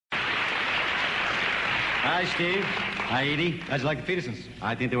Hi, Steve. Hi, Eydie. How'd you like the Petersons?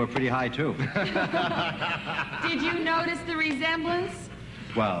 I think they were pretty high, too. Did you notice the resemblance?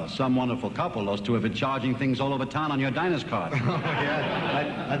 Well, some wonderful couple. Those two have been charging things all over town on your diner's card. Oh,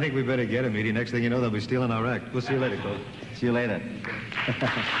 yeah. I think we better get him, Eydie. Next thing you know, they'll be stealing our act. We'll see you later, Cole. See you later.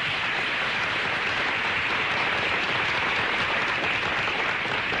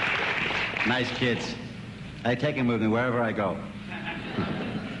 Nice kids. I take them with me wherever I go.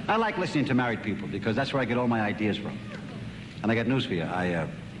 I like listening to married people because that's where I get all my ideas from. And I got news for you. I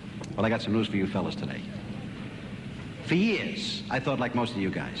got some news for you fellas today. For years, I thought like most of you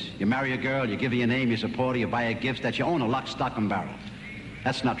guys. You marry a girl, you give her your name, you support her, you buy her gifts, that you own a lock, stock, and barrel.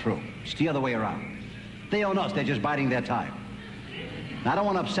 That's not true. It's the other way around. They own us, they're just biding their time. Now, I don't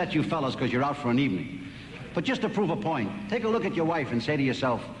want to upset you fellas because you're out for an evening. But just to prove a point, take a look at your wife and say to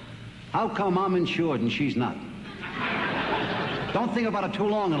yourself, how come I'm insured and she's not? Don't think about it too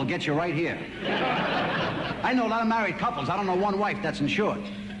long, it'll get you right here. I know a lot of married couples. I don't know one wife that's insured.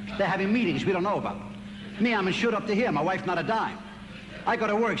 They're having meetings we don't know about. Me, I'm insured up to here. My wife, not a dime. I go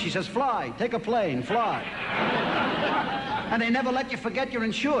to work. She says, fly, take a plane, fly. And they never let you forget you're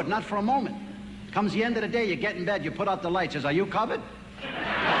insured, not for a moment. Comes the end of the day, you get in bed, you put out the light, says, are you covered?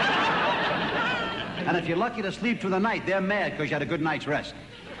 And if you're lucky to sleep through the night, they're mad because you had a good night's rest.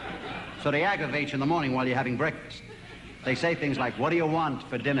 So they aggravate you in the morning while you're having breakfast. They say things like, what do you want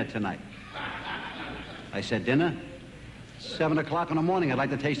for dinner tonight? I said, dinner? 7 o'clock in the morning. I'd like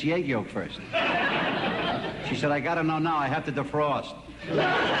to taste the egg yolk first. She said, I gotta know now. I have to defrost.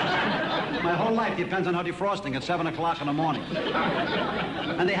 My whole life depends on her defrosting at 7 o'clock in the morning.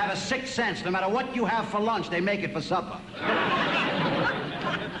 And they have a sixth sense. No matter what you have for lunch, they make it for supper.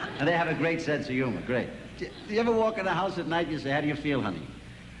 And they have a great sense of humor. Great. Do you ever walk in the house at night and you say, how do you feel, honey?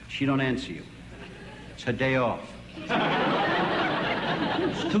 She don't answer you. It's her day off.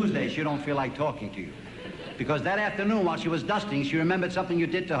 It's Tuesday. She don't feel like talking to you. Because that afternoon, while she was dusting, she remembered something you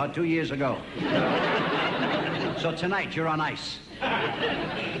did to her 2 years ago. So tonight, you're on ice.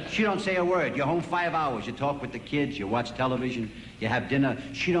 She don't say a word. You're home 5 hours. You talk with the kids. You watch television. You have dinner.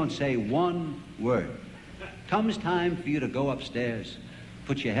 She don't say one word. Comes time for you to go upstairs,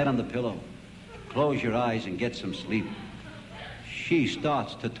 put your head on the pillow, close your eyes, and get some sleep. She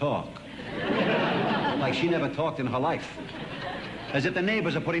starts to talk. Like she never talked in her life. As if the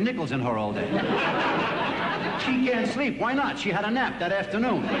neighbors are putting nickels in her all day. She can't sleep. Why not? She had a nap that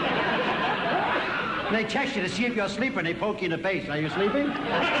afternoon. And they test you to see if you're asleep and they poke you in the face. Are you sleeping?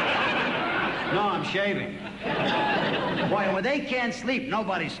 No, I'm shaving. Boy, when they can't sleep,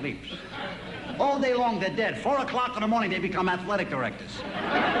 nobody sleeps. All day long, they're dead. 4 o'clock in the morning, they become athletic directors.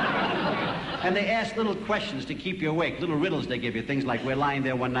 And they ask little questions to keep you awake, little riddles they give you. Things like, we're lying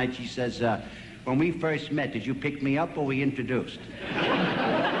there one night, she says, when we first met, did you pick me up or we introduced?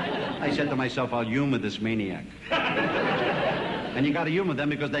 I said to myself, I'll humor this maniac. And you got to humor them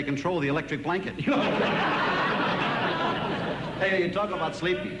because they control the electric blanket. Hey, you talk about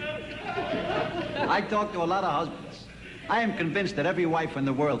sleeping. I talk to a lot of husbands. I am convinced that every wife in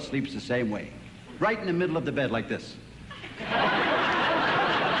the world sleeps the same way. Right in the middle of the bed like this.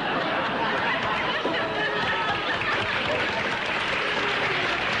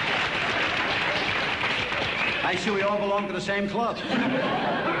 I see we all belong to the same club.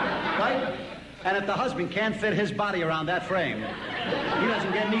 Right? And if the husband can't fit his body around that frame, he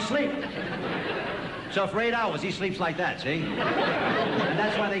doesn't get any sleep. So for 8 hours, he sleeps like that, see? And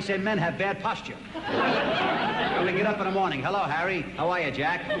that's why they say men have bad posture. When they get up in the morning, hello, Harry. How are you,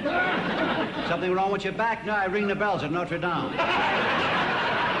 Jack? Something wrong with your back? No, I ring the bells at Notre Dame.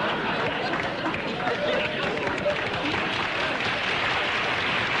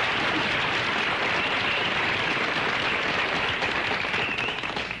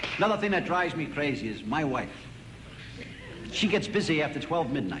 Another thing that drives me crazy is my wife. She gets busy after 12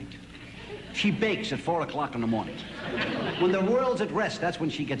 midnight. She bakes at 4 o'clock in the morning. When the world's at rest, that's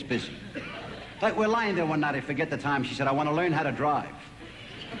when she gets busy. Like we're lying there one night, I forget the time. She said, I want to learn how to drive.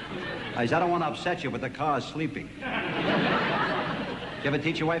 I said, I don't want to upset you, but the car's sleeping. You ever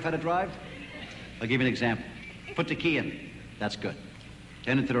teach your wife how to drive? I'll give you an example. Put the key in. That's good.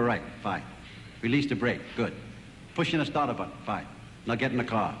 Turn it to the right. Fine. Release the brake. Good. Push in the starter button. Fine. Now get in the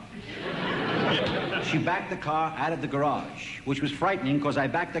car. She backed the car out of the garage, which was frightening because I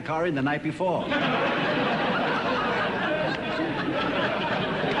backed the car in the night before. You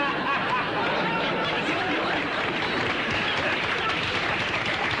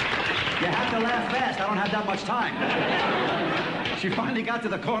have to laugh fast. I don't have that much time. She finally got to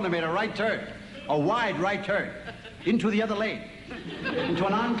the corner, made a right turn, a wide right turn, into the other lane, into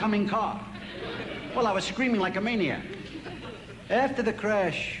an oncoming car. Well, I was screaming like a maniac. After the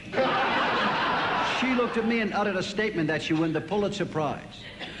crash, She looked at me and uttered a statement that she won the Pulitzer Prize.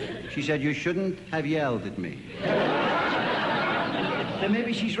 She said, "You shouldn't have yelled at me." And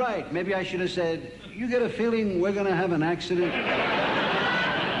maybe she's right. Maybe I should have said, "You get a feeling we're going to have an accident?"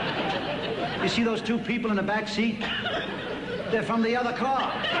 You see those two people in the back seat? They're from the other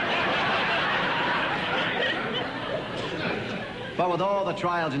car. But with all the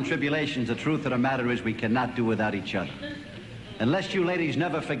trials and tribulations, the truth of the matter is we cannot do without each other. Unless you ladies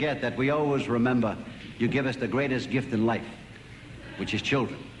never forget that we always remember you give us the greatest gift in life, which is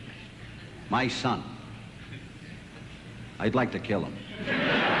children. My son. I'd like to kill him.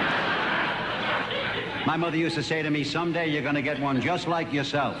 My mother used to say to me, "Someday you're going to get one just like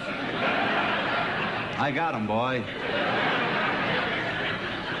yourself." I got him, boy.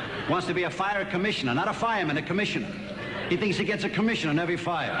 Wants to be a fire commissioner, not a fireman, a commissioner. He thinks he gets a commission on every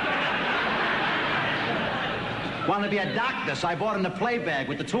fire. Wanted to be a doctor, so I bought him the play bag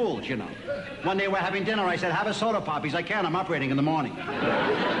with the tools, you know. One day we're having dinner, I said, "Have a soda pop." He's like, "I can't, I'm operating in the morning."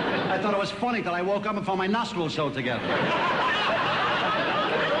 I thought it was funny till I woke up and found my nostrils sewed together.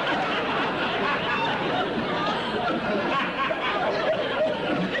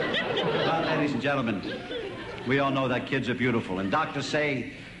 Well, ladies and gentlemen, we all know that kids are beautiful, and doctors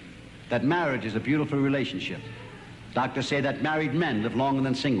say that marriage is a beautiful relationship. Doctors say that married men live longer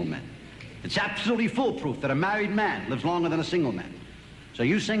than single men. It's absolutely foolproof that a married man lives longer than a single man. So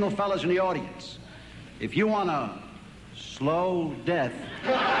you single fellas in the audience, if you want a slow death...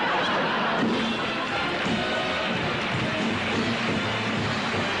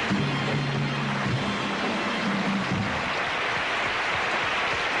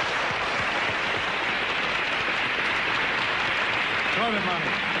 Corbett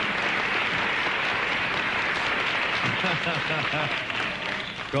Monica.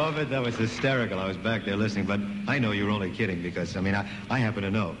 Corbett, that was hysterical. I was back there listening, but I know you were only kidding because, I mean, I happen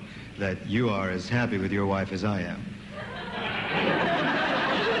to know that you are as happy with your wife as I am.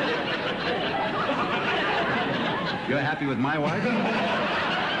 You're happy with my wife?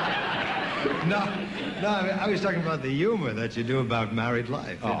 No, I mean, I was talking about the humor that you do about married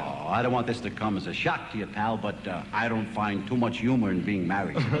life. Oh, I don't want this to come as a shock to you, pal, but I don't find too much humor in being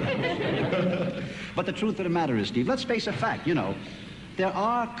married. But the truth of the matter is, Steve, let's face a fact, you know, there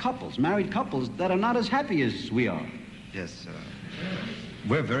are couples, married couples, that are not as happy as we are. Yes,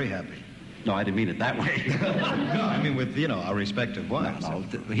 we're very happy. No, I didn't mean it that way. No, I mean with, you know, our respective wives. No,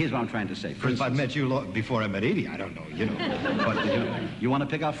 here's what I'm trying to say. For instance, if I met you before I met Eydie, I don't know, you know. But you want to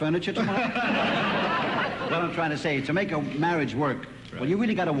pick out furniture tomorrow? What I'm trying to say, to make a marriage work, right. Well, you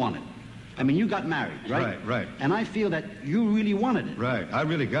really got to want it. I mean, you got married, right? Right, right. And I feel that you really wanted it. Right, I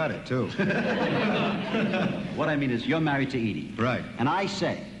really got it, too. What I mean is, you're married to Eydie. Right. And I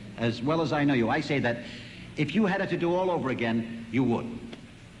say, as well as I know you, I say that if you had it to do all over again, you would.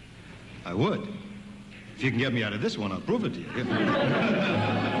 I would. If you can get me out of this one, I'll prove it to you.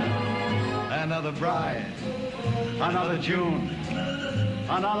 Another bride, Another June,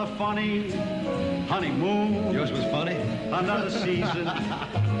 another funny honeymoon. yours was funny? Another season,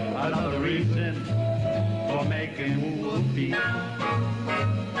 another reason for making whoopee.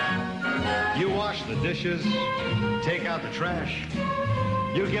 You wash the dishes, take out the trash.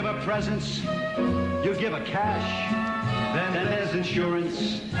 You give her presents, you give her cash. Then there's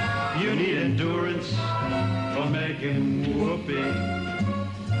insurance. You need endurance for making whoopee.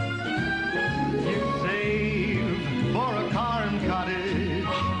 You save for a car and cottage.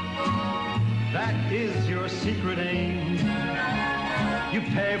 That is your secret aim. You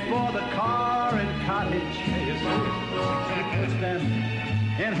pay for the car and cottage. Puts them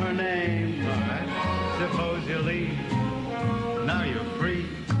in her name. Suppose you leave. Now you're free.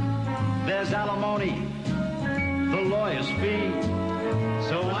 There's alimony, the lawyer's fee.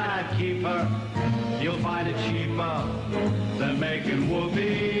 So why not keep her? You'll find it cheaper than making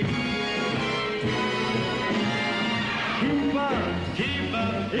whoopee. Keep her,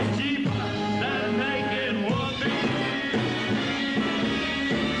 it's cheaper than making whoopee.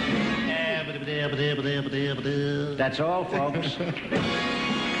 That's all, folks.